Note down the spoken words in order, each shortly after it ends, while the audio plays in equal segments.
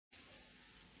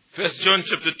1 John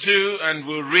chapter 2, and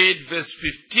we'll read verse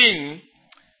 15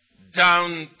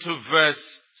 down to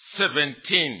verse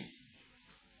 17.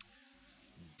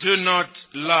 Do not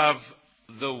love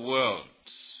the world.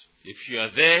 If you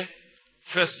are there,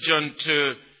 1 John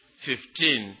 2,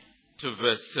 15 to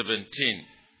verse 17.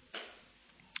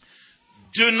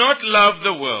 Do not love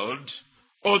the world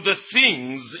or the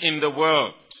things in the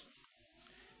world.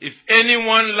 If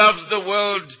anyone loves the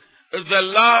world, the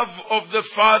love of the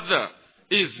Father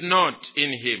is not in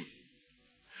him.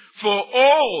 For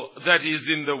all that is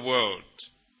in the world,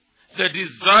 the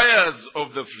desires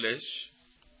of the flesh,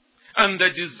 and the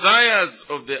desires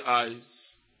of the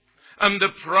eyes, and the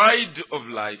pride of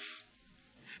life,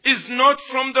 is not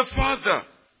from the Father,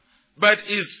 but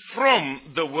is from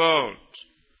the world.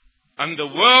 And the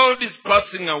world is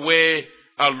passing away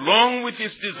along with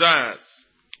its desires,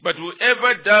 but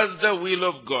whoever does the will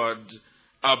of God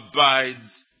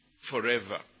abides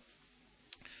forever.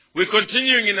 We're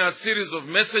continuing in our series of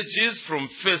messages from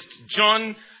 1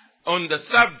 John on the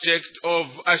subject of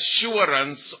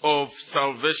assurance of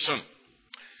salvation.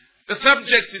 The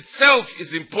subject itself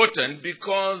is important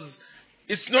because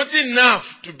it's not enough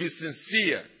to be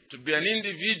sincere, to be an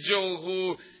individual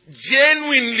who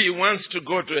genuinely wants to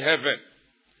go to heaven.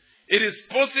 It is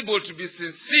possible to be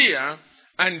sincere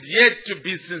and yet to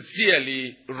be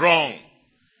sincerely wrong.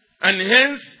 And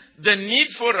hence, the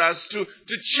need for us to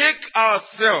check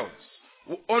ourselves.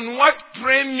 On what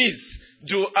premise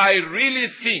do I really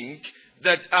think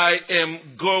that I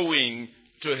am going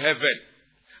to heaven?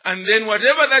 And then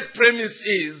whatever that premise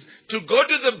is, to go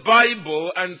to the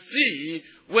Bible and see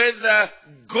whether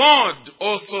God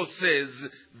also says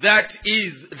that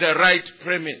is the right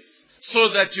premise. So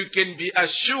that you can be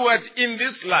assured in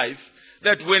this life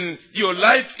that when your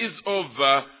life is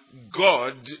over,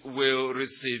 God will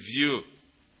receive you.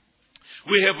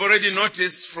 We have already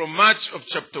noticed from much of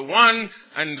chapter 1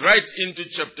 and right into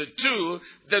chapter 2,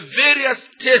 the various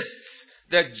tests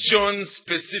that John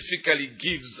specifically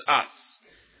gives us.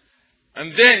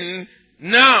 And then,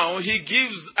 now he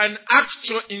gives an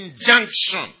actual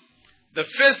injunction. The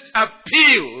first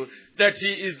appeal that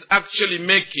he is actually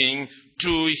making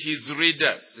to his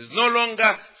readers. He's no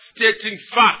longer stating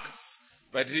facts,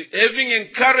 but having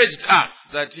encouraged us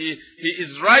that he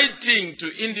is writing to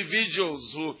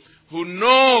individuals who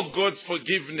know God's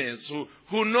forgiveness,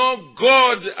 who know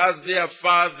God as their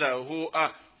Father, who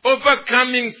are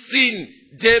overcoming sin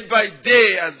day by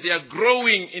day as they are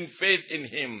growing in faith in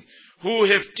Him, who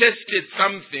have tasted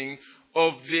something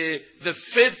of the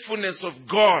faithfulness of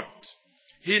God.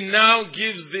 He now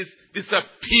gives this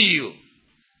appeal.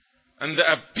 And the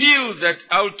appeal that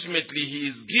ultimately he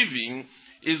is giving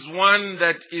is one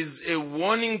that is a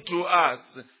warning to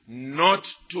us not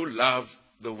to love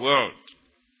the world.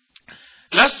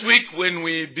 Last week when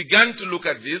we began to look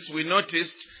at this, we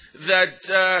noticed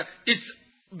that it's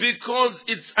because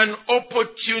it's an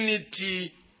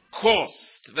opportunity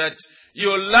cost, that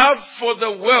your love for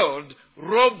the world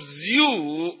robs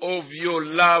you of your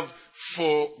love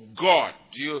for God.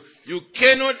 You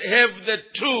cannot have the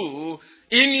two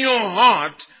in your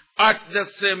heart at the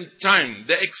same time.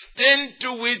 The extent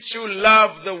to which you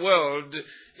love the world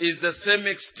is the same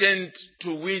extent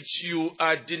to which you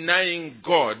are denying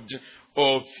God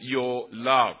of your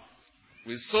love.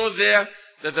 We saw there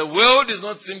that the world is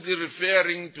not simply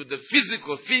referring to the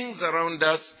physical things around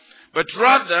us, but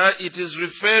rather it is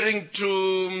referring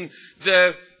to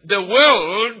the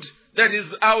world that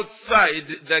is outside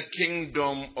the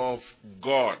kingdom of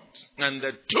God. And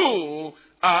the two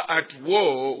are at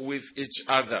war with each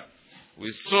other.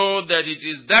 We saw that it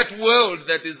is that world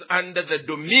that is under the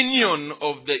dominion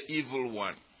of the evil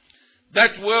one.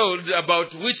 That world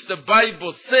about which the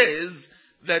Bible says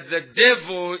that the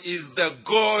devil is the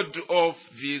god of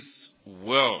this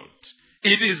world.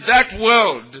 It is that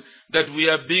world that we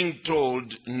are being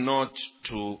told not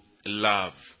to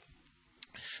love.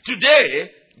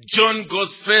 Today, John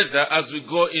goes further as we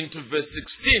go into verse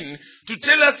 16 to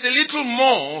tell us a little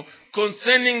more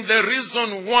concerning the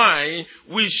reason why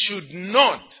we should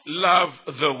not love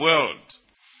the world.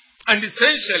 And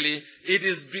essentially, it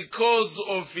is because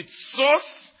of its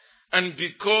source and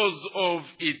because of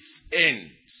its end.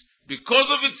 Because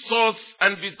of its source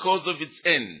and because of its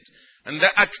end. And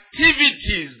the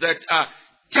activities that are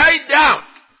tied up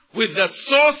with the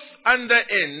source and the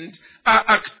end are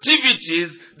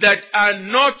activities that are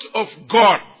not of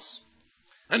God.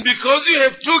 And because you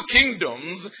have two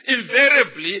kingdoms,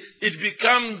 invariably it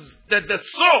becomes that the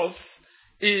source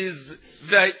is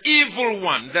the evil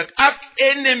one, the arch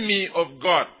enemy of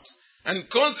God. And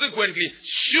consequently,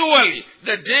 surely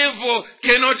the devil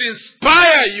cannot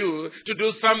inspire you to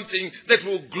do something that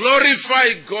will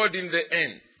glorify God in the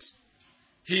end.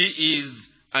 He is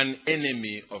an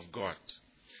enemy of God.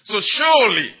 So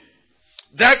surely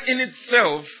that in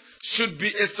itself should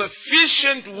be a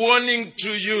sufficient warning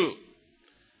to you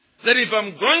that if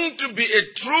I'm going to be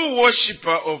a true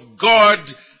worshipper of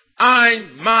God, I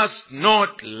must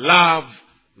not love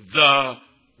the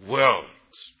world.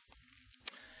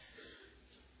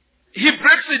 He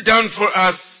breaks it down for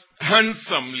us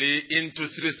handsomely into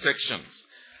 3 sections.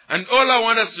 And all I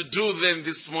want us to do then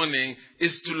this morning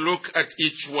is to look at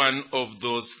each one of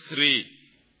those 3.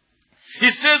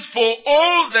 He says, for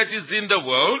all that is in the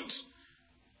world,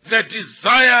 the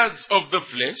desires of the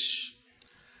flesh,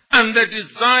 and the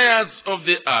desires of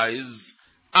the eyes,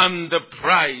 and the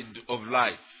pride of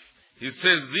life. He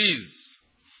says these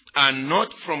are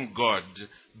not from God,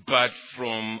 but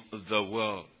from the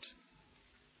world.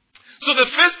 So the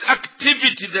first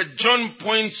activity that John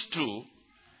points to,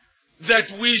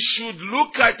 that we should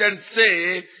look at and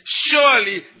say,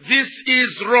 surely this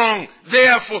is wrong,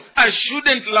 therefore I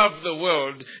shouldn't love the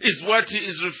world, is what he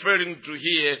is referring to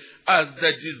here as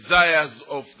the desires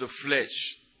of the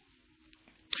flesh.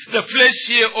 The flesh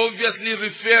here obviously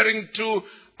referring to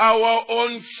our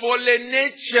own fallen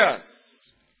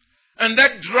natures. And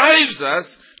that drives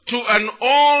us to an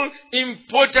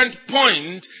all-important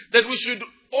point that we should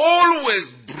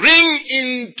always bring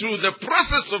into the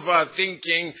process of our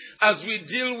thinking as we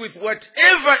deal with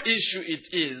whatever issue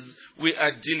it is we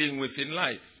are dealing with in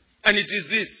life. And it is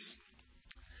this,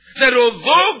 that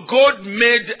although God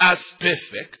made us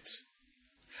perfect,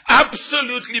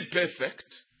 absolutely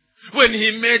perfect, when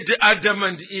he made Adam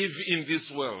and Eve in this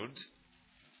world,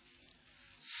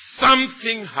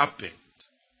 something happened.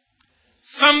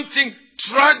 Something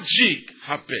tragic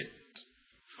happened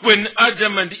when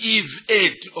Adam and Eve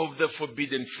ate of the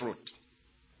forbidden fruit.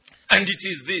 And it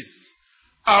is this,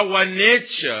 our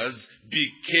natures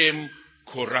became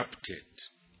corrupted.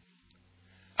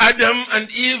 Adam and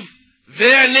Eve,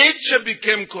 their nature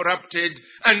became corrupted,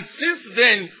 and since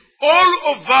then,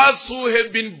 all of us who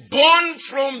have been born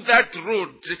from that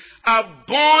root are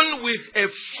born with a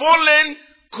fallen,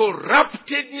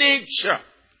 corrupted nature.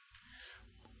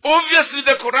 Obviously,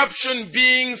 the corruption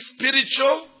being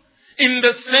spiritual, in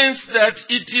the sense that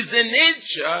it is a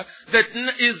nature that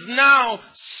is now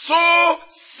so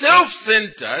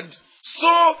self-centered,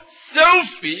 so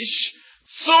selfish,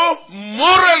 so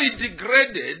morally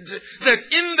degraded that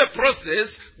in the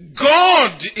process,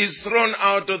 God is thrown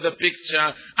out of the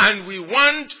picture and we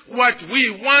want what we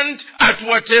want at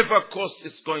whatever cost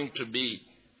it's going to be.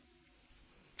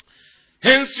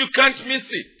 Hence, you can't miss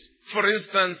it. For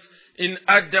instance, in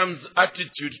Adam's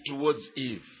attitude towards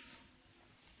Eve.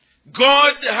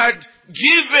 God had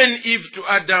given Eve to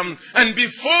Adam, and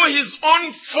before his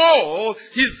own fall,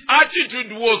 his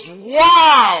attitude was,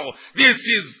 wow, this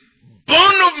is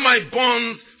bone of my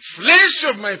bones, flesh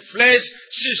of my flesh,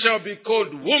 she shall be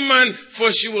called woman,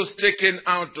 for she was taken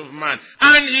out of man.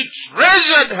 And he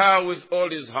treasured her with all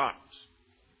his heart.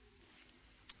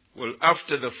 Well,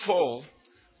 after the fall,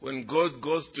 when God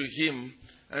goes to him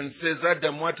and says,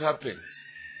 Adam, what happened?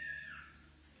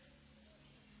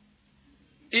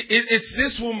 It's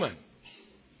this woman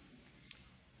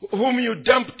whom you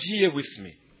dumped here with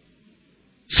me.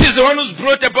 She's the one who's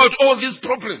brought about all these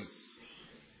problems.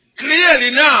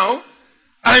 Clearly now,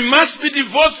 I must be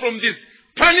divorced from this.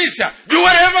 Punish her. Do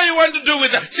whatever you want to do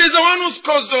with her. She's the one who's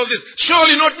caused all this.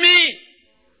 Surely not me.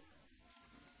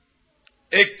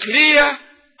 A clear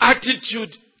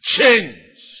attitude change.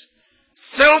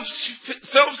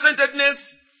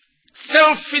 Self-centeredness,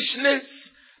 selfishness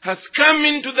has come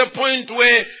into the point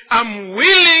where I'm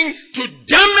willing to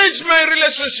damage my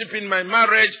relationship in my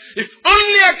marriage if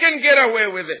only I can get away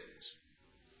with it.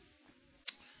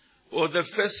 Or the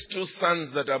first 2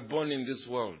 sons that are born in this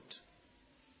world,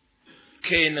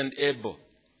 Cain and Abel.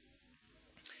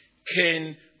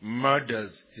 Cain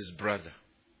murders his brother.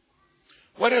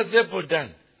 What has Abel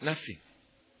done? Nothing.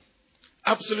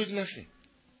 Absolutely nothing.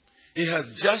 He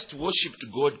has just worshipped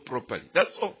God properly.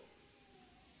 That's all.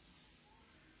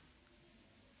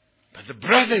 But the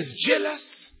brother is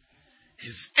jealous,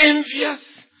 he's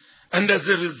envious, and as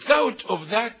a result of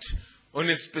that, on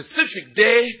a specific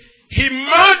day, he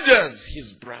murders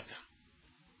his brother.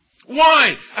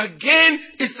 Why? Again,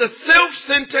 it's the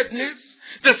self-centeredness,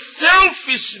 the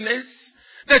selfishness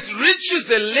that reaches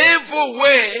a level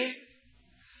where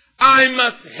I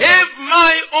must have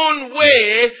my own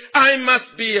way. I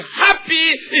must be happy,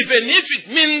 even if it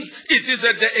means it is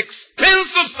at the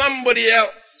expense of somebody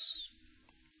else.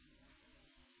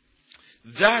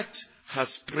 That has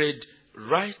spread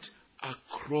right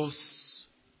across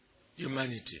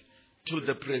humanity to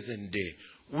the present day.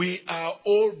 We are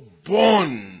all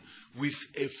born with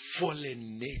a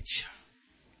fallen nature.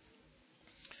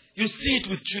 You see it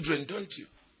with children, don't you?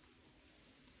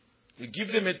 You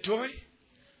give them a toy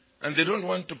and they don't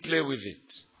want to play with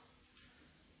it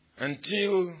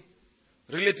until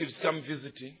relatives come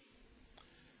visiting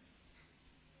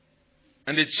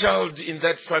and a child in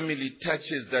that family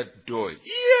touches that toy.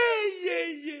 Yeah.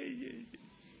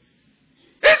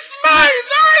 It's mine! I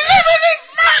live it, it's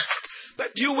mine!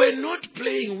 But you were not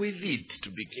playing with it to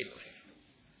begin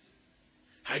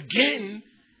with. Again,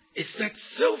 it's that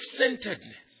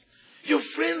self-centeredness. Your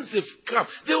friends have come.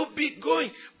 They'll be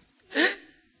going.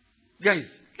 Guys,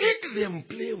 let them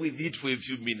play with it for a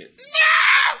few minutes. No!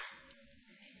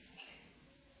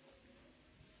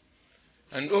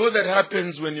 And all that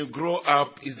happens when you grow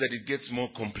up is that it gets more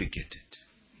complicated,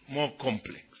 more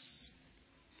complex.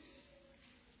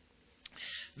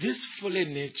 This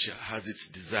fallen nature has its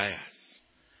desires.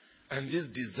 And these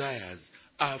desires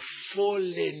are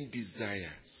fallen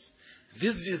desires.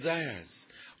 These desires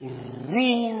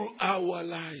rule our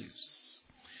lives.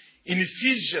 In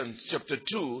Ephesians chapter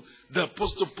 2, the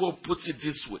Apostle Paul puts it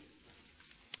this way.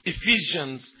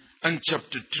 Ephesians and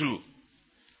chapter 2.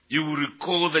 You will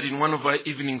recall that in one of our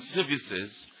evening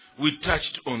services, we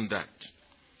touched on that.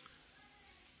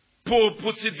 Paul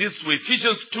puts it this way,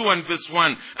 Ephesians 2 and verse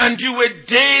 1. And you were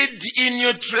dead in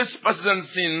your trespasses and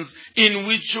sins in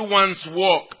which you once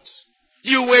walked.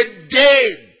 You were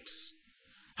dead.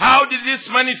 How did this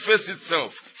manifest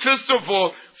itself? First of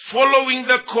all, following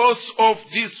the course of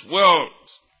this world.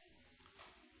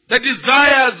 The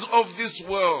desires of this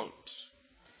world.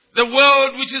 The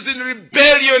world which is in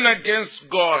rebellion against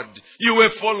God. You were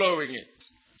following it.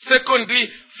 Secondly,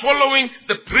 following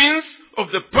the prince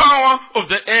of the power of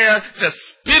the air, the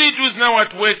spirit who is now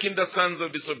at work in the sons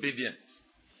of disobedience.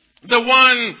 The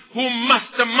one who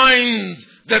masterminds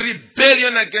the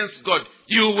rebellion against God.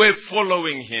 You were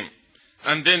following him.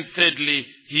 And then thirdly,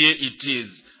 here it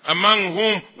is, among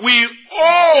whom we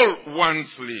all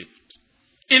once lived,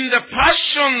 in the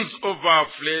passions of our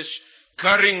flesh,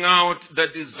 carrying out the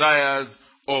desires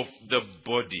of the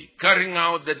body. Carrying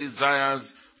out the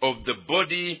desires of the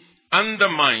body and the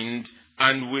mind,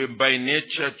 and we're by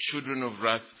nature children of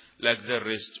wrath like the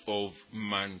rest of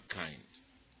mankind.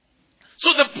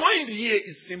 So the point here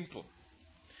is simple.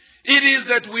 It is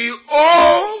that we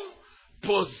all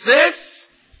possess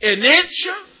a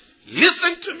nature,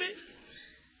 listen to me,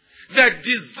 that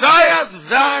desires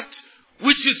that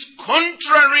which is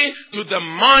contrary to the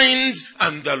mind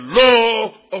and the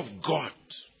law of God.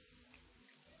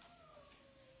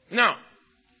 Now,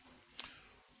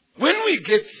 when we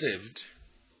get saved,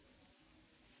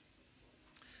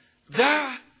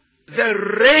 the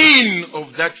reign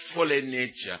of that fallen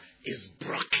nature is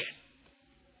broken.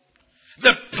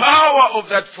 The power of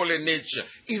that fallen nature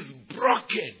is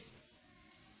broken.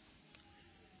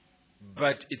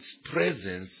 But its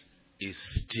presence is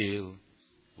still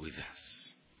with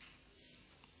us.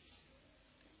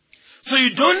 So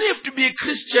you don't have to be a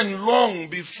Christian long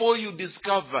before you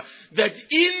discover that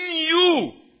in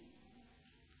you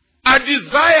are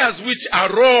desires which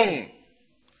are wrong,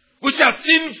 which are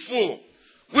sinful,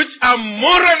 which are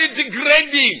morally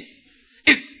degrading.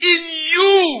 It's in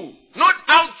you, not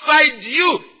outside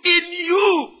you, in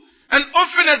you. And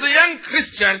often as a young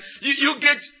Christian, you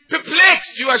get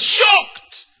perplexed, you are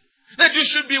shocked that you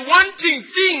should be wanting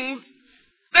things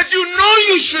that you know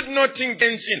you should not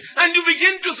engage in. And you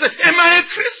begin to say, am I a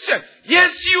Christian?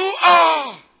 Yes, you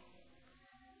are.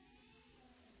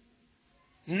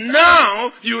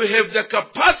 Now you have the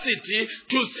capacity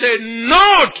to say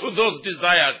no to those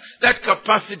desires. That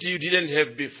capacity you didn't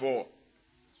have before.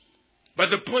 But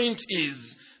the point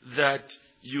is that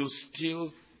you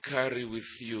still carry with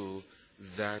you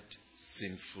that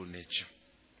sinful nature.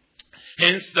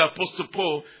 Hence the Apostle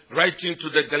Paul, writing to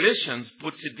the Galatians,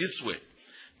 puts it this way.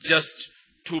 Just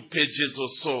 2 pages or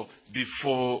so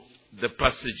before the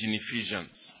passage in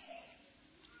Ephesians.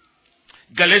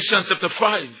 Galatians chapter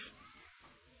 5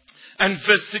 and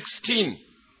verse 16.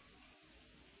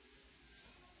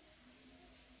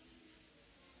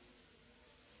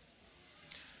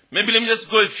 Maybe let me just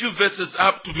go a few verses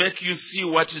up to make you see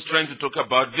what he's trying to talk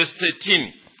about. Verse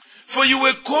 13. For you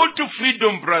were called to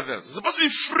freedom, brothers. You're supposed to be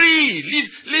free.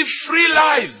 Live free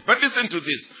lives. But listen to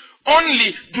this.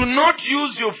 Only do not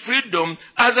use your freedom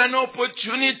as an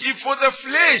opportunity for the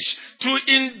flesh to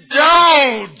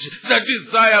indulge the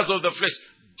desires of the flesh.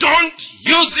 Don't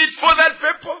use it for that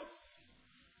purpose.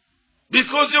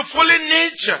 Because your fallen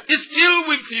nature is still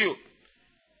with you.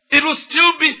 It will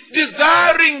still be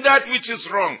desiring that which is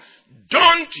wrong.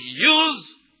 Don't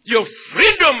use your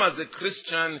freedom as a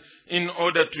Christian in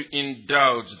order to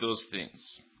indulge those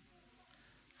things.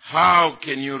 How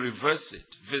can you reverse it?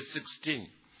 Verse 16.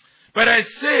 But I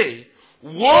say,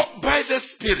 walk by the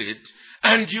Spirit,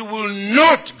 and you will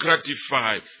not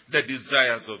gratify the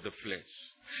desires of the flesh.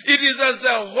 It is as the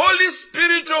Holy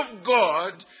Spirit of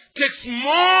God takes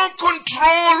more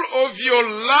control of your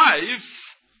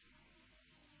life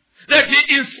that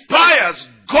He inspires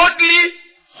godly,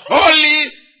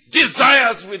 holy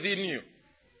desires within you.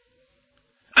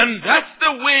 And that's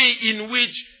the way in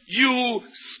which you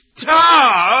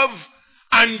starve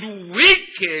and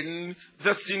weaken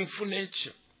the sinful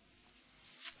nature.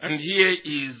 And here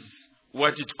is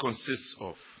what it consists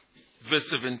of. Verse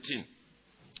 17.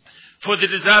 For the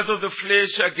desires of the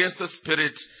flesh are against the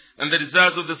Spirit, and the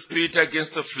desires of the Spirit are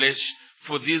against the flesh,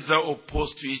 for these are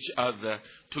opposed to each other,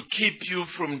 to keep you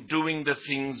from doing the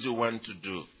things you want to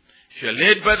do. If you are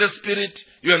led by the Spirit,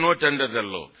 you are not under the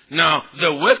law. Now,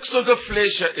 the works of the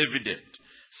flesh are evident.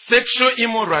 Sexual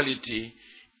immorality,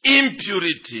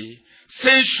 impurity,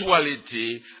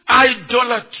 sensuality,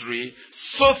 idolatry,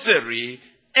 sorcery,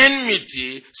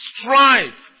 enmity,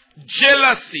 strife,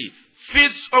 jealousy,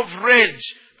 fits of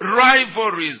rage,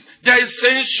 rivalries,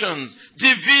 dissensions,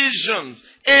 divisions,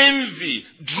 envy,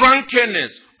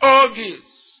 drunkenness,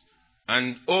 orgies,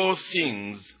 and all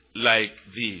things like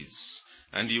these.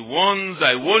 And he warns,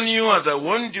 I warn you, as I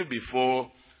warned you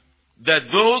before, that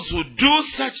those who do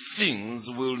such things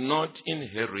will not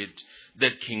inherit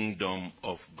the kingdom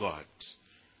of God.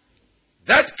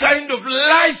 That kind of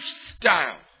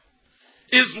lifestyle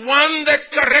is one that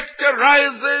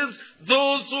characterizes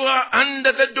those who are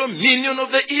under the dominion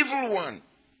of the evil one.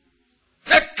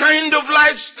 That kind of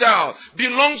lifestyle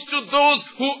belongs to those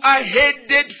who are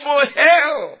headed for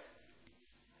hell.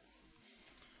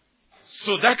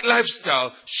 So that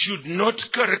lifestyle should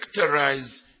not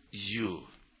characterize you.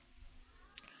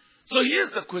 So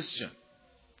here's the question.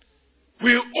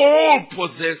 We all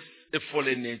possess a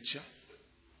fallen nature.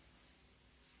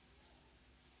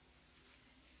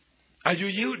 Are you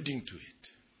yielding to it?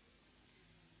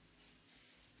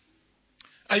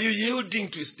 Are you yielding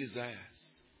to its desires?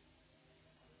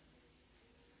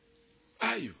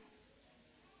 Are you?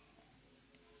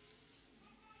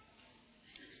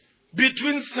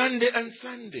 Between Sunday and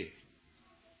Sunday,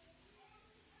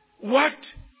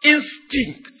 what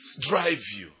instincts drive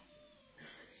you?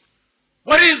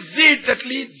 What is it that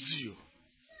leads you?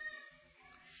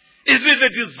 Is it the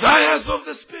desires of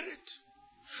the Spirit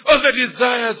or the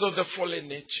desires of the fallen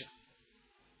nature?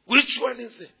 Which one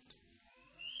is it?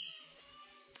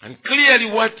 And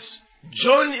clearly what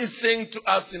John is saying to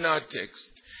us in our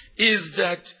text is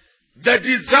that the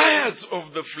desires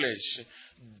of the flesh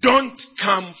don't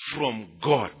come from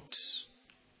God.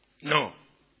 No.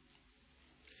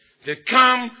 They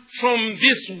come from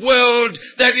this world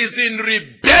that is in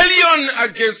rebellion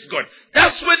against God.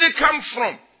 That's where they come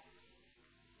from.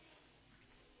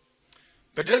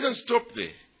 But it doesn't stop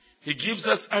there. He gives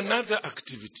us another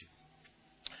activity.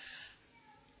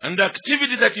 And the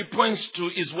activity that he points to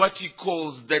is what he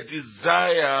calls the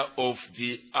desire of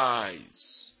the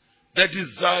eyes. The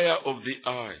desire of the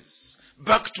eyes.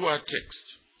 Back to our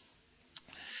text.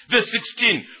 Verse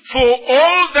 16. For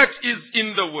all that is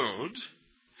in the world,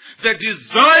 the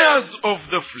desires of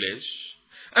the flesh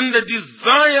and the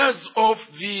desires of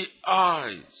the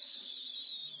eyes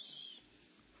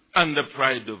and the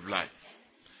pride of life.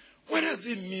 What does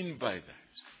he mean by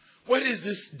that? What is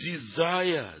this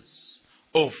desires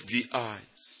of the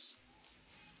eyes?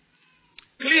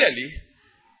 Clearly,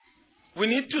 we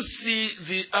need to see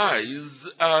the eyes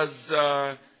as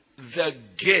the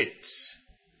gate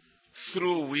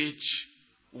through which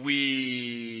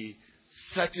we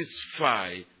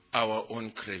satisfy our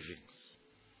own cravings.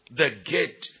 The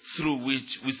gate through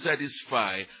which we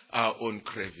satisfy our own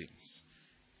cravings.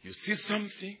 You see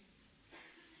something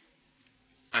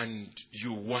and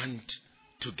you want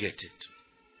to get it.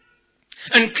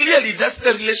 And clearly that's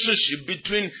the relationship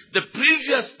between the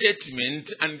previous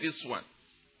statement and this one.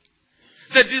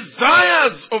 The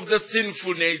desires of the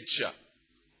sinful nature.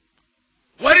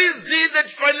 What is it that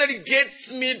finally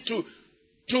gets me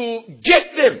to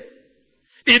get them?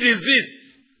 It is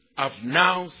this. I've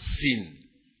now sinned.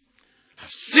 I've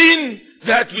seen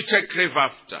that which I crave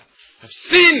after. I've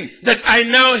seen that I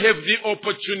now have the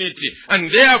opportunity. And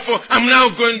therefore, I'm now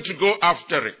going to go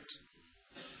after it.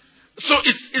 So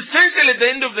it's essentially at the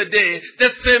end of the day,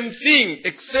 the same thing,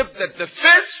 except that the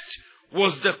first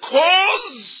was the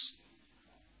cause.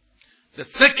 The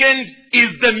second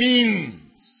is the means.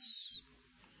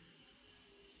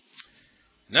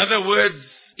 In other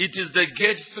words, it is the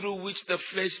gate through which the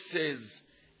flesh says,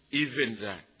 even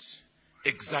that.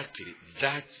 Exactly.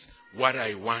 That's what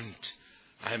I want.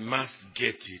 I must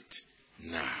get it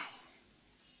now.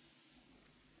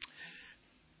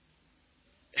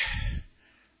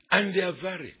 And they are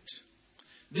varied.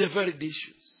 They are varied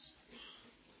issues.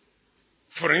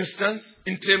 For instance,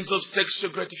 in terms of sexual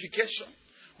gratification,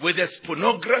 whether it's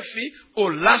pornography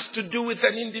or lust to do with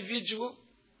an individual,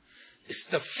 it's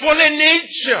the fallen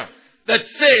nature that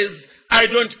says, I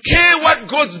don't care what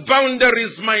God's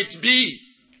boundaries might be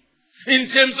in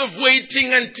terms of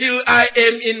waiting until I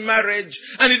am in marriage,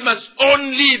 and it must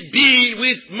only be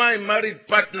with my married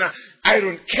partner. I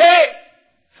don't care.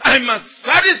 I must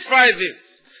satisfy this.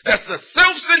 That's the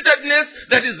self-centeredness,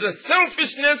 that is the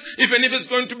selfishness, even if it's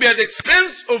going to be at the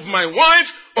expense of my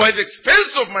wife, or at the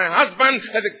expense of my husband,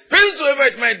 at the expense of whoever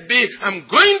it might be, I'm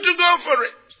going to go for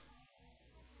it.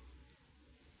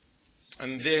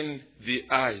 And then the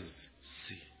eyes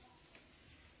see.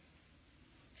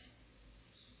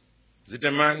 Is it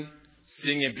a man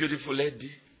seeing a beautiful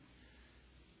lady,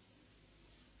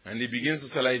 and he begins to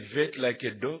salivate like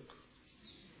a dog?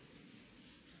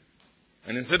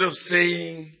 And instead of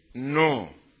saying, no,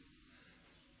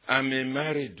 I'm a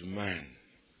married man,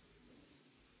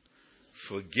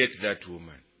 forget that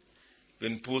woman.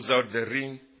 Then pulls out the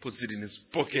ring, puts it in his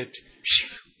pocket.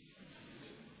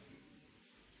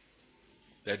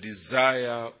 The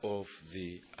desire of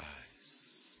the eyes.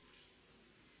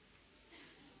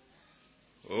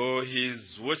 Oh,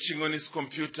 he's watching on his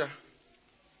computer,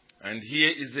 and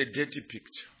here is a dirty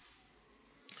picture.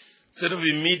 Instead of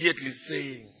immediately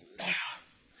saying,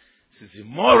 this is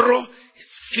immoral,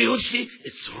 it's filthy,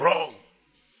 it's wrong.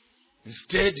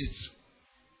 Instead, it's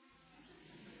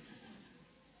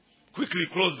quickly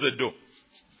close the door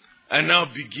and now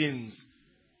begins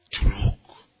to look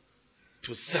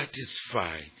to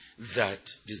satisfy that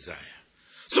desire.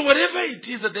 So whatever it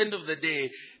is at the end of the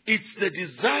day, it's the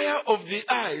desire of the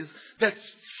eyes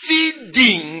that's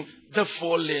feeding the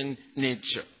fallen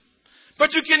nature.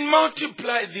 But you can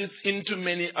multiply this into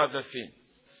many other things.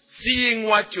 Seeing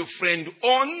what your friend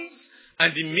owns,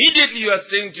 and immediately you are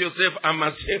saying to yourself, I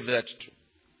must have that too.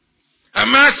 I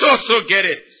must also get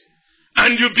it.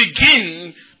 And you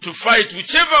begin to fight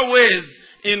whichever ways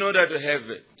in order to have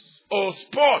it. Or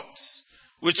sports,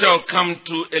 which I'll come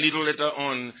to a little later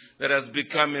on, that has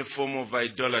become a form of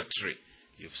idolatry.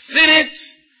 You've seen it,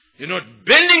 you're not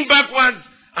bending backwards,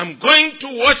 I'm going to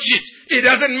watch it. It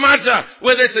doesn't matter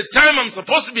whether it's a time I'm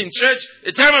supposed to be in church,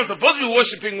 a time I'm supposed to be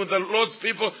worshiping with the Lord's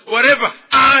people, whatever.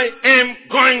 I am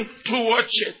going to watch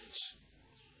it.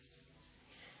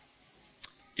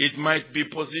 It might be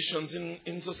positions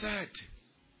in society.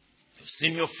 You've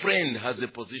seen your friend has a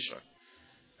position,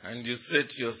 and you say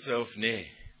to yourself, nay,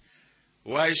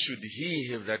 why should he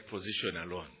have that position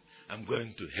alone? I'm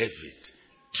going to have it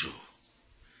too.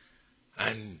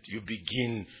 And you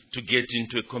begin to get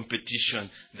into a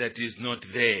competition that is not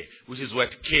there, which is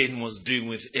what Cain was doing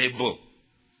with Abel.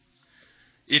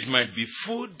 It might be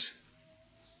food.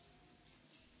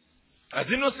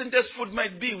 As innocent as food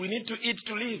might be, we need to eat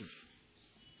to live.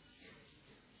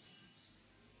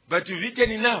 But you've eaten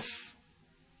enough.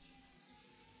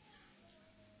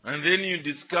 And then you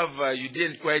discover you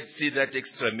didn't quite see that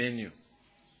extra menu.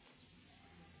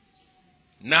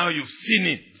 Now you've seen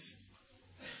it.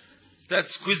 Start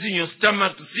squeezing your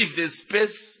stomach to see if there's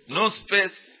space. No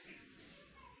space.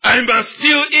 I must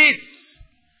still eat.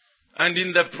 And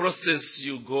in the process,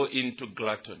 you go into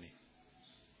gluttony.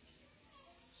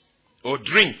 Or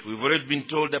drink. We've already been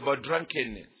told about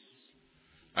drunkenness.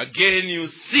 Again, you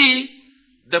see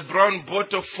the brown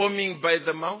bottle forming by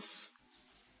the mouth,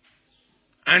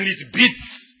 and it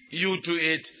beats you to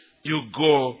it. You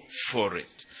go for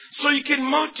it. So you can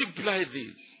multiply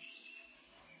these.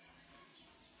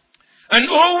 And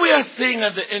all we are saying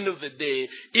at the end of the day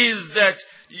is that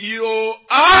your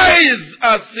eyes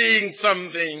are seeing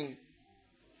something.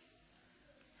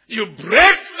 You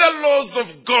break the laws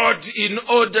of God in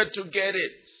order to get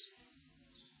it.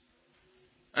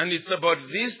 And it's about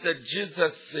this that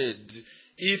Jesus said,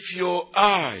 if your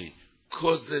eye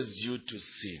causes you to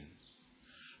sin,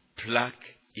 pluck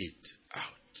it out.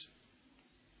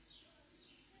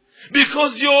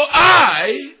 Because your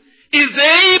eye is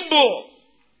able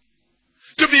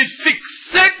to be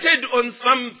fixated on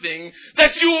something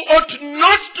that you ought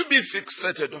not to be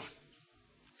fixated on.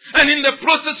 And in the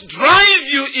process drive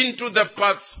you into the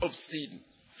paths of sin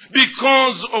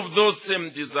because of those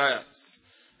same desires.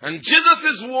 And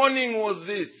Jesus' warning was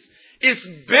this: it's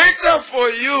better for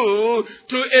you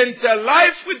to enter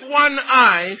life with one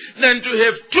eye than to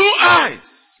have two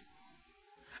eyes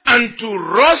and to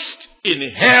roast in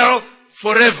hell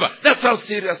forever. That's how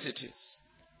serious it is.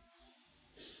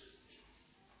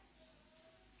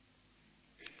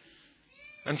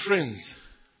 And friends,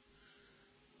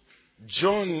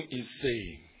 John is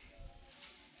saying,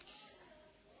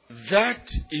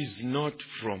 that is not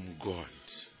from God.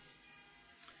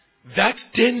 That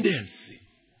tendency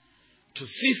to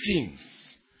see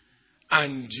things,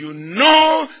 and you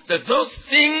know that those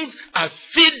things are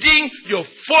feeding your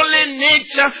fallen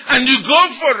nature, and you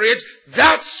go for it,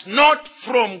 that's not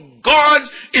from God.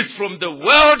 It's from the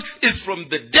world. It's from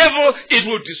the devil. It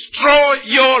will destroy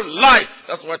your life.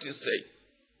 That's what he's saying.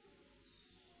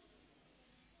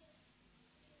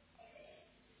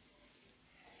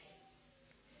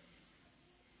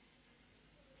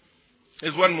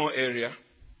 There's one more area.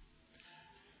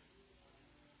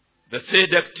 The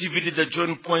third activity that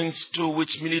John points to,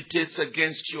 which militates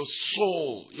against your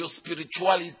soul, your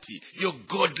spirituality, your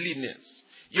godliness,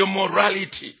 your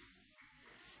morality,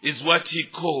 is what he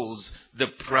calls the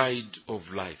pride of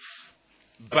life.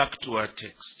 Back to our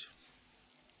text.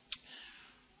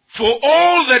 For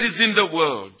all that is in the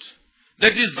world,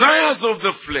 the desires of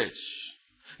the flesh,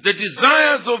 the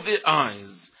desires of the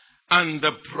eyes, and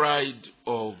the pride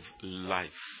of life.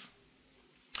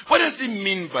 What does he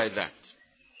mean by that?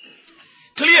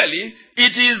 Clearly,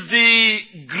 it is the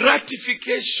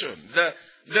gratification,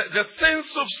 the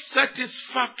sense of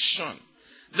satisfaction,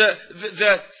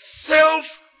 the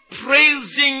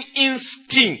self-praising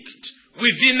instinct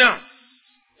within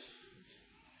us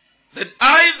that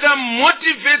either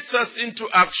motivates us into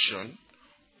action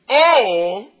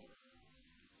or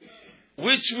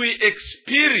which we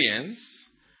experience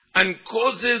and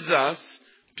causes us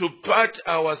to pat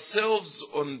ourselves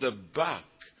on the back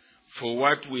for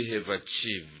what we have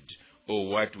achieved or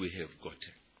what we have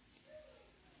gotten.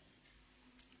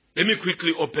 Let me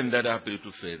quickly open that up a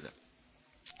little further.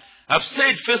 I've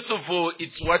said, first of all,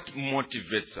 it's what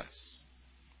motivates us.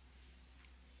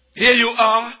 Here you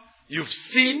are, you've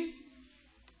seen,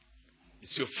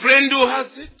 it's your friend who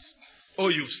has it,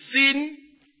 or you've seen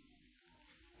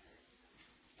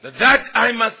that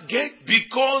I must get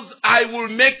because I will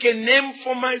make a name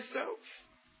for myself.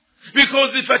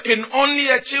 Because if I can only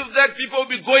achieve that, people will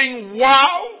be going,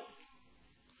 wow.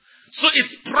 So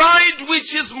it's pride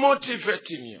which is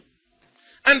motivating you.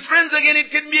 And friends, again,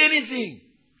 it can be anything.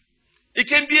 It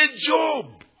can be a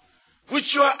job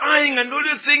which you are eyeing and all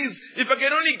these things, if I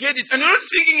can only get it. And you're not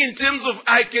thinking in terms of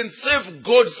I can serve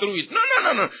God through it.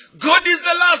 No. God is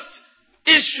the last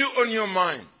issue on your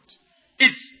mind.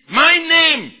 It's my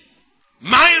name,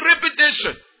 my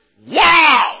reputation.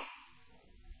 Wow!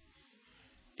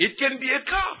 It can be a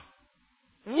car.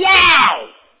 Wow!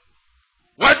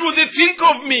 What will they think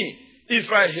of me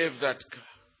if I have that car?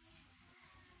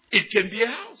 It can be a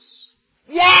house.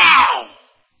 Wow!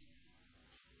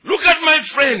 Look at my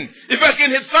friend. If I can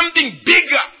have something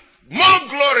bigger, more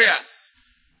glorious,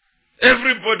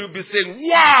 everybody will be saying,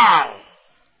 wow!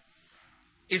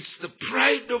 It's the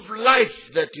pride of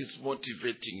life that is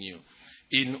motivating you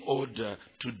in order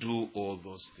to do all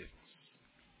those things.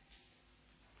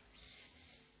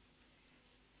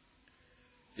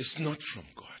 It's not from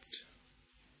God.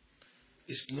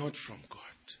 It's not from God.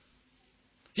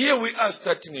 Here we are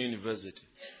starting a university.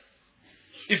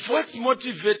 If what's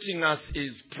motivating us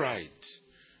is pride,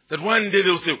 that one day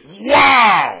they'll say,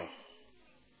 wow!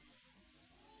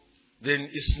 Then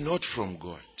it's not from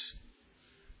God.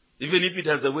 Even if it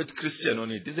has the word Christian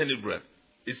on it, isn't it, brother?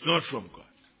 It's not from God.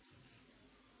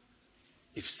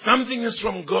 If something is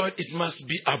from God, it must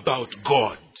be about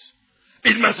God.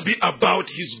 It must be about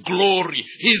His glory,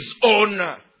 His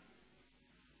honor.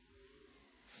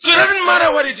 So it doesn't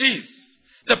matter what it is.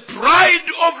 The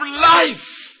pride of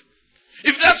life,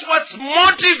 if that's what's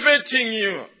motivating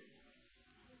you,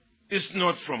 it's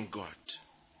not from God.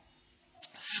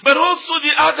 But also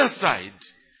the other side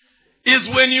is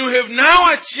when you have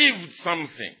now achieved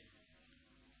something.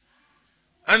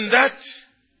 And that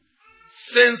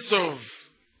sense of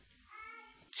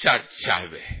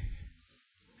chachave.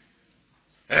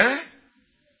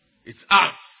 It's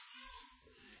us.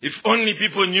 If only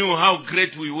people knew how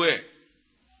great we were.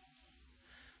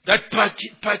 That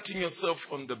patting yourself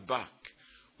on the back,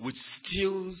 which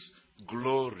steals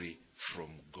glory from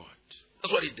God.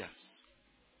 That's what it does.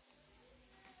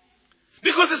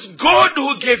 Because it's God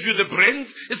who gave you the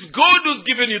brains. It's God who's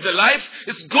given you the life.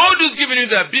 It's God who's given you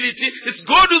the ability. It's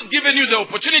God who's given you the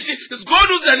opportunity. It's God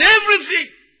who's done everything.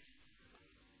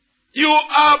 You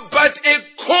are but a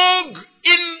cog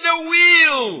in the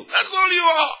wheel. That's all you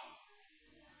are.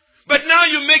 But now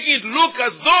you're making it look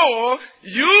as though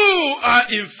you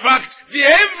are in fact the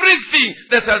everything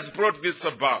that has brought this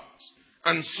about.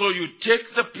 And so you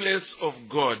take the place of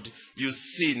God, you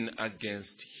sin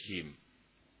against him.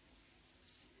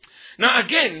 Now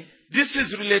again, this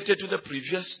is related to the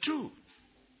previous two.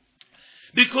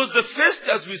 Because the first,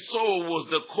 as we saw, was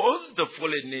the cause, the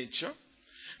fallen nature.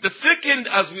 The second,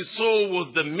 as we saw,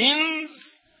 was the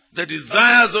means, the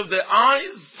desires of the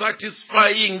eyes,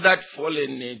 satisfying that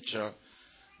fallen nature.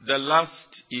 The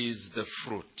last is the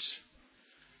fruit.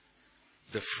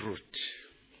 The fruit.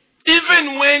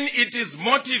 Even when it is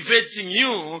motivating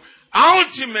you,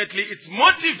 ultimately it's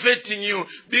motivating you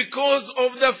because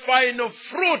of the final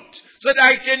fruit, so that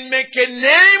I can make a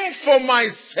name for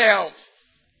myself.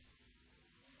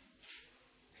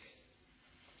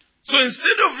 So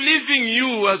instead of leaving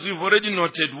you, as we've already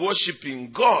noted,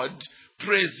 worshiping God,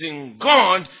 praising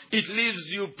God, it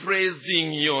leaves you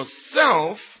praising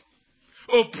yourself,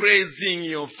 or praising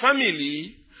your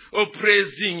family, or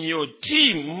praising your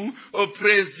team, or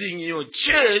praising your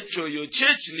church or your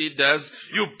church leaders.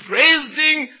 You're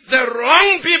praising the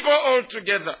wrong people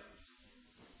altogether.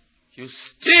 You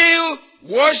still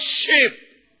worship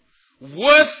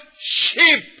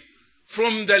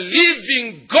from the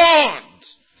living God.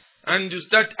 And you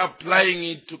start applying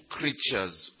it to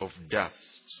creatures of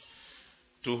dust,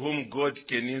 to whom God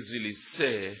can easily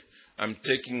say, I'm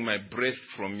taking my breath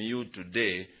from you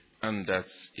today, and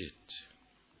that's it.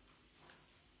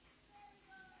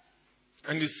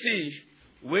 And you see,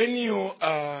 when you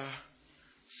are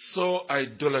so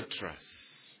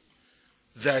idolatrous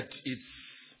that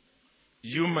it's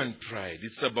human pride,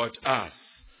 it's about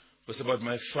us, it's about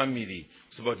my family,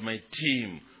 it's about my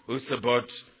team, it's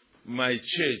about my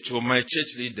church or my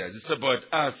church leaders. It's about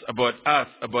us, about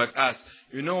us, about us.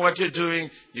 You know what you're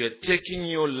doing? You're taking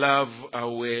your love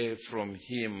away from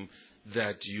him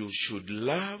that you should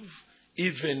love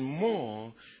even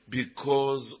more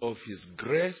because of his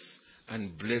grace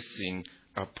and blessing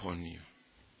upon you.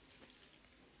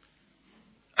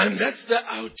 And that's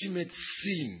the ultimate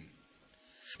sin.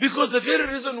 Because the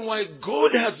very reason why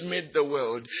God has made the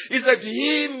world is that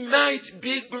he might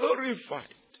be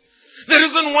glorified. The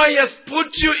reason why he has put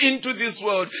you into this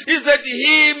world is that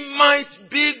he might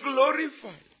be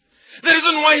glorified. The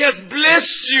reason why he has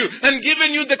blessed you and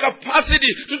given you the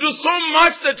capacity to do so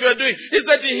much that you are doing is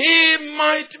that he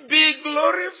might be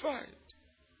glorified.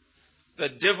 The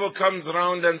devil comes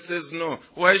around and says, no,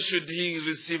 why should he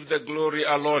receive the glory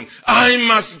alone? I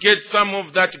must get some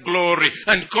of that glory.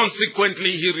 And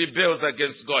consequently, he rebels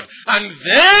against God. And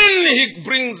then he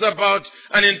brings about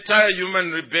an entire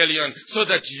human rebellion so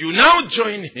that you now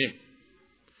join him.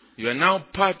 You are now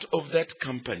part of that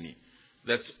company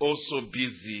that's also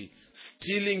busy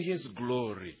stealing his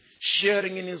glory,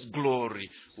 sharing in his glory,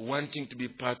 wanting to be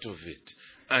part of it.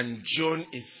 And John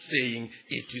is saying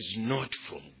it is not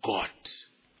from God.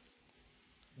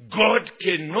 God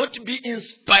cannot be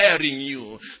inspiring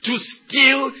you to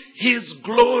steal his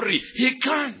glory. He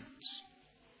can't.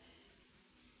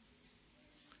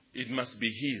 It must be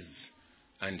his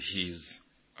and his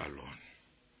alone.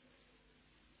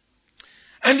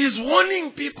 And he's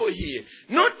warning people here,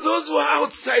 not those who are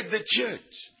outside the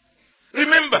church.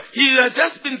 Remember, he has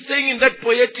just been saying in that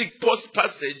poetic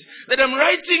post-passage that I'm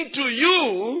writing to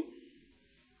you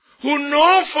who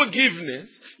know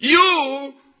forgiveness,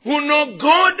 you who know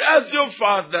God as your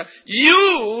Father,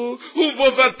 you who've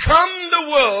overcome the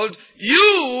world,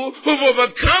 you who've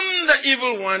overcome the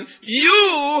evil one,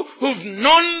 you who've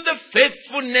known the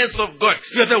faithfulness of God.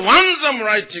 You're the ones I'm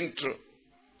writing to.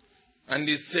 And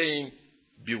he's saying,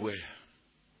 beware.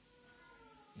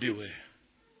 Beware.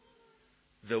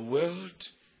 The world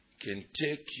can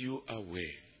take you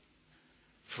away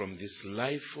from this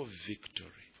life of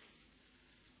victory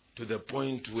to the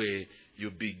point where you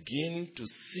begin to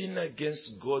sin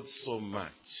against God so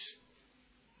much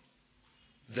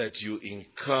that you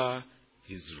incur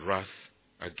his wrath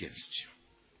against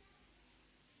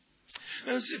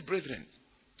you. Now see, brethren,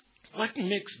 what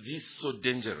makes this so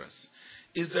dangerous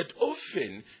is that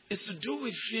often it's to do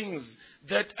with things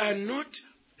that are not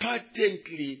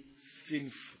patently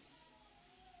sinful.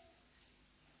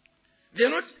 They're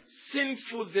not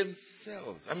sinful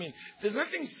themselves. I mean, there's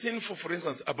nothing sinful, for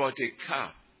instance, about a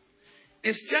car.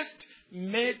 It's just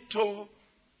metal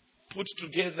put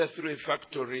together through a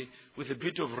factory with a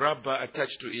bit of rubber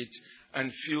attached to it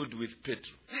and filled with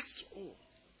petrol. That's all.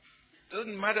 It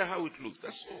doesn't matter how it looks.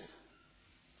 That's all.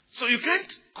 So you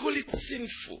can't call it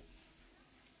sinful.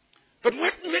 But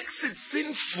what makes it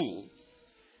sinful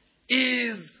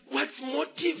is what's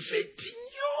motivating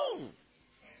you.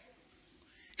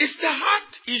 It's the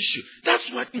heart issue.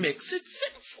 That's what makes it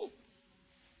sinful.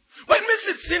 What makes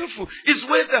it sinful is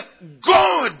whether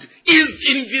God is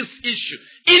in this issue,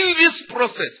 in this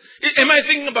process. Am I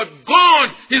thinking about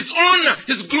God, His honor,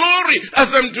 His glory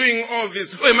as I'm doing all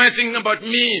this? Or am I thinking about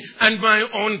me and my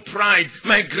own pride,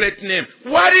 my great name?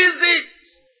 What is it?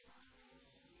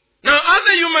 Now,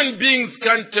 other human beings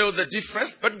can't tell the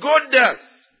difference, but God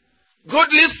does.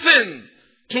 God listens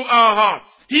to our hearts.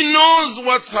 He knows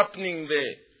what's happening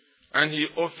there. And He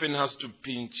often has to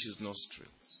pinch His nostrils.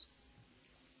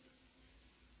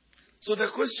 So the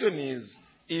question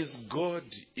is God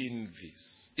in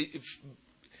this?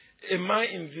 Am I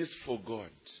in this for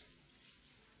God?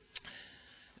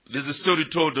 There's a story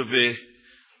told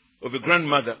of a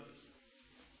grandmother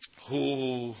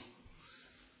who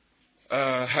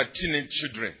had teenage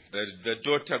children. The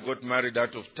daughter got married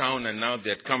out of town and now they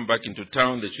had come back into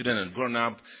town. The children had grown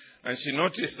up. And she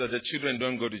noticed that the children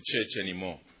don't go to church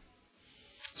anymore.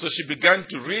 So she began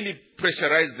to really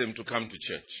pressurize them to come to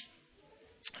church.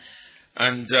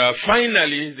 And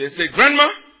finally, they said, Grandma,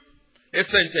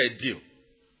 let's enter a deal.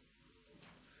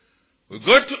 We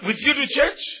go with you to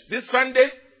church this Sunday,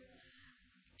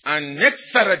 and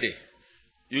next Saturday,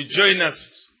 you join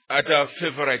us at our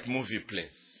favorite movie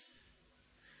place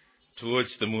to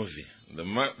watch the movie.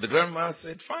 The grandma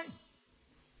said, fine.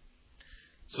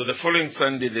 So the following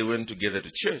Sunday, they went together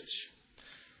to church.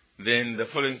 Then the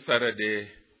following Saturday,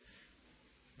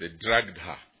 they dragged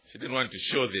her. She didn't want to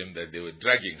show them that they were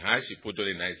dragging her. She put on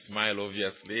a nice smile,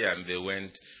 obviously, and they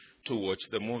went to watch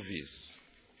the movies.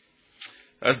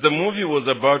 As the movie was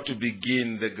about to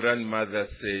begin, the grandmother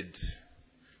said,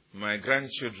 my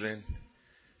grandchildren,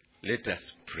 let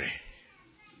us pray.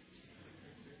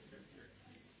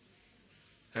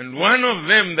 And one of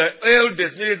them, the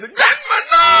eldest, said, Grandma,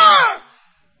 no!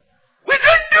 We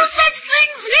don't do such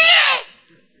things here!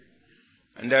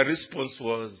 And her response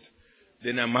was,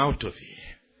 then I'm out of here.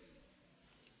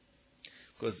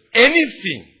 Because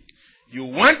anything you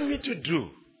want me to do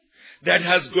that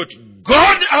has got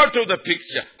God out of the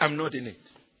picture, I'm not in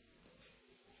it.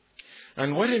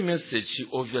 And what a message she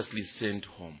obviously sent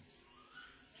home.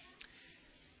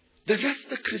 That's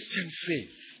the Christian faith.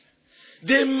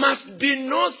 There must be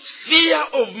no sphere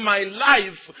of my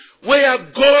life where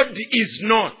God is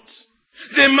not.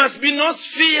 There must be no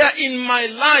sphere in my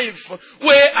life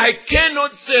where I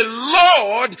cannot say,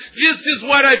 Lord, this is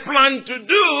what I plan to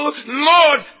do.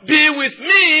 Lord, be with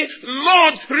me.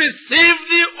 Lord, receive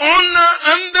the honor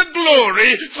and the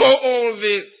glory for all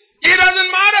this. It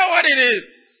doesn't matter what it is.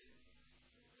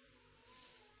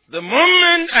 The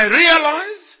moment I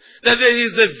realize that there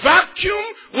is a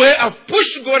vacuum where I've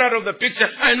pushed God out of the picture,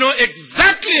 I know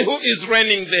exactly who is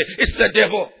reigning there. It's the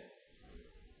devil.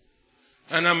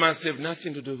 And I must have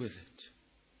nothing to do with it.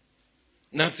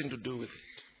 Nothing to do with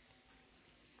it.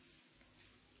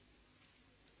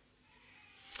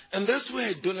 And that's where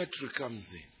idolatry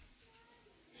comes in.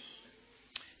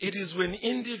 It is when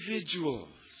individuals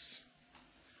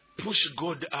push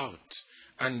God out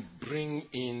and bring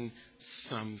in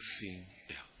something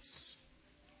else.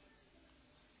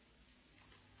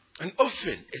 And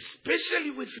often,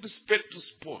 especially with respect to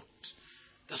sport,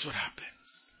 that's what happens.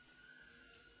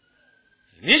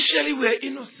 Initially, we are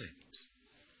innocent.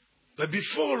 But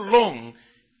before long,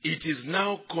 it is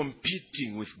now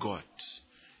competing with God.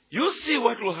 You see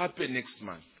what will happen next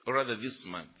month, or rather this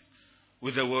month,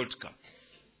 with the World Cup.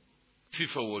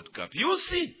 FIFA World Cup. You will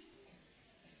see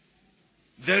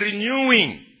the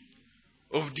renewing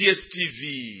of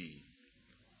DSTV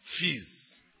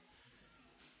fees.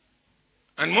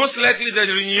 And most likely the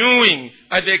renewing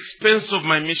at the expense of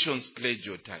my missions pledge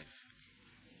or tithe.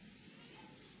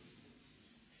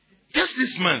 Just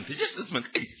this month.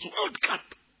 It's World Cup.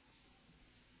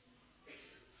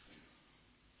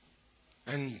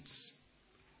 And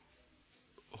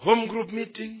home group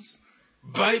meetings,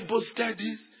 Bible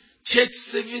studies, church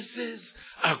services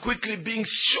are quickly being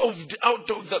shoved out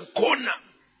of the corner.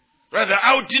 Rather,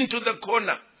 out into the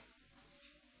corner.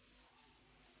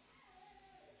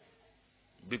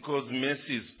 Because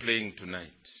Messi is playing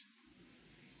tonight.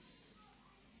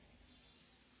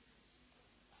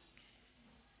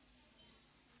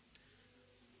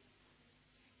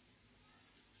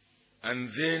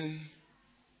 And then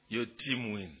your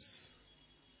team wins.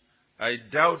 I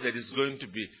doubt that it's going to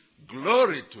be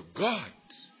glory to God.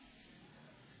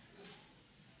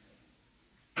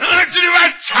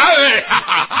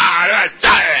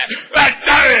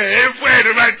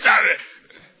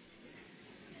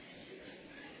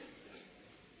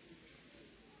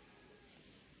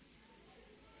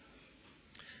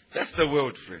 That's the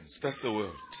world, friends. That's the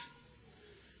world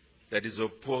that is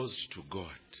opposed to God.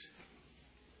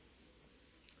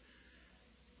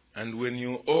 And when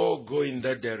you all go in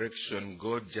that direction,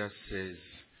 God just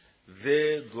says,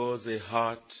 there goes a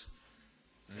heart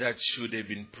that should have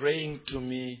been praying to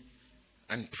me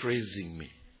and praising me.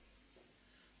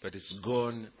 But it's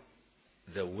gone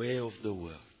the way of the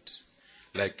world,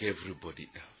 like everybody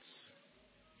else.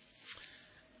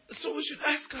 So we should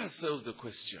ask ourselves the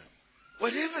question,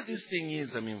 whatever this thing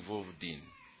is I'm involved in,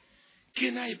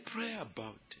 can I pray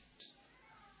about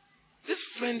it? This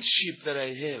friendship that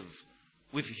I have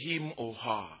with him or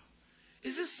her,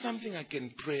 is this something I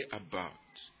can pray about?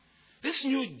 This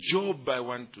new job I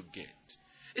want to get,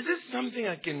 is this something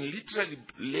I can literally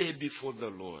lay before the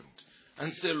Lord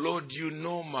and say, Lord, you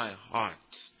know my heart.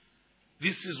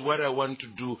 This is what I want to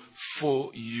do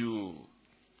for you.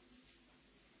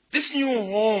 This new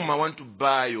home I want to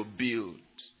buy or build,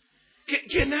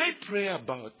 can I pray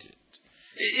about it?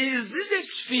 Is this the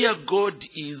sphere God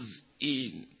is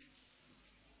in?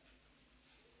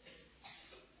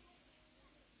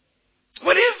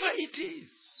 Whatever it is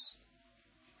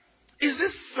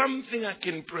this something I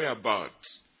can pray about?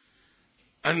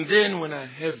 And then when I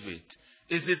have it,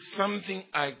 is it something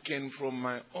I can from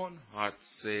my own heart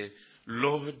say,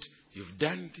 Lord, you've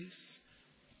done this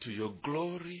to your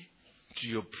glory, to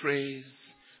your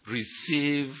praise,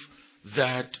 receive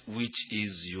that which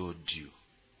is your due.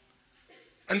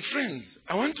 And friends,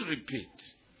 I want to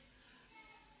repeat,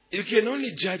 you can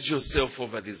only judge yourself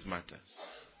over these matters.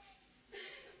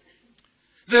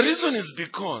 The reason is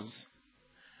because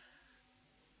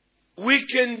we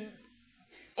can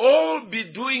all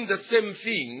be doing the same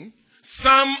thing.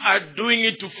 Some are doing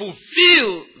it to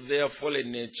fulfill their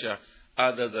fallen nature.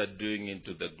 Others are doing it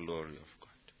to the glory of God.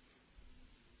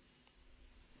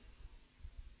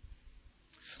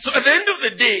 So at the end of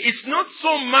the day, it's not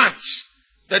so much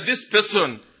that this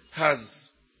person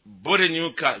has bought a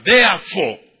new car.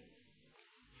 Therefore,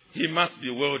 he must be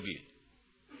worldly.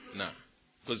 No.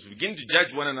 Because if you begin to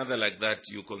judge one another like that,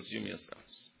 you consume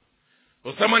yourselves.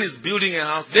 Or someone is building a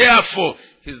house, therefore,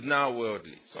 he's now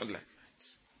worldly. It's not like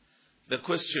that. The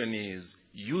question is,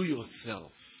 you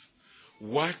yourself,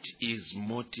 what is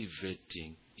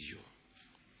motivating you?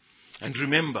 And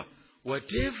remember,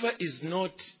 whatever is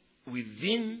not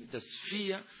within the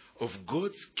sphere of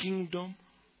God's kingdom,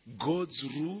 God's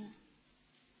rule,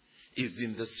 is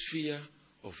in the sphere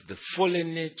of the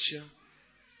fallen nature,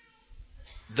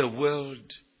 the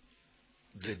world,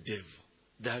 the devil.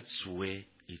 That's where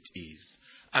it is.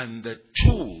 And the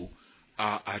two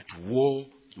are at war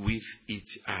with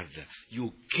each other.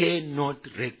 You cannot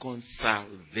reconcile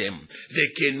them. They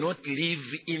cannot live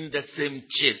in the same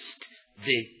chest.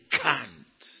 They can't.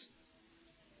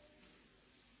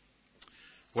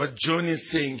 What John is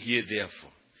saying here,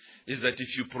 therefore, is that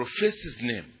if you profess his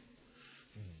name,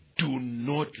 do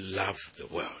not love the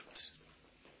world.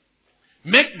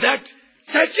 Make that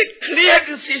such a clear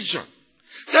decision,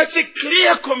 such a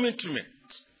clear commitment,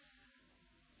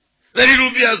 that it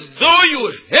will be as though you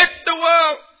hate the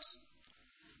world.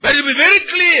 But it will be very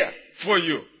clear for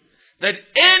you that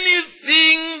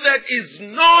anything that is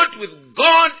not with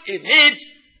God in it,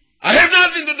 I have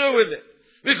nothing to do with it.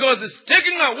 Because it's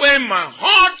taking away my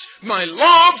heart, my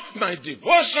love, my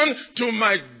devotion to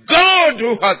my God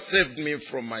who has saved me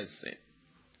from my sin.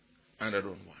 And I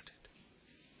don't want it.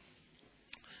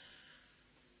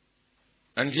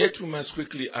 And yet we must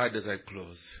quickly add as I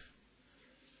close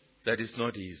that it's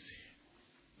not easy.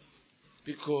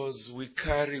 Because we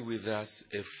carry with us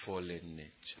a fallen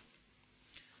nature.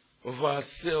 Of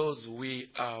ourselves we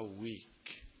are weak.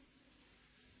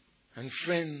 And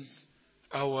friends,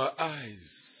 our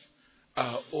eyes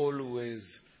are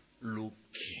always looking.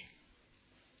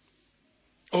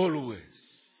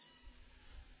 Always.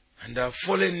 And our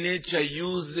fallen nature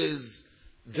uses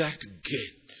that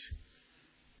gate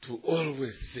to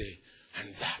always say,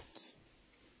 and that,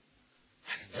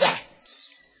 and that,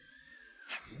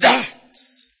 and that.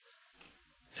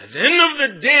 At the end of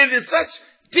the day, there's such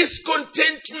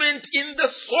discontentment in the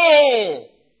soul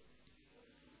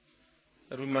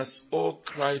that we must all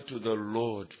cry to the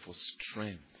Lord for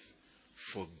strength,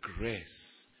 for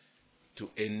grace, to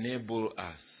enable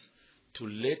us to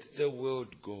let the world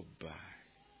go by,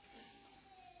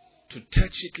 to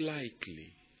touch it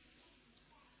lightly,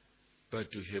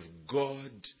 but to have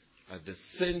God at the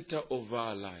center of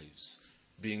our lives,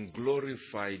 being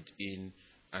glorified in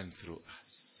and through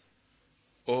us.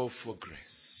 All for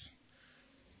grace.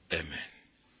 Amen.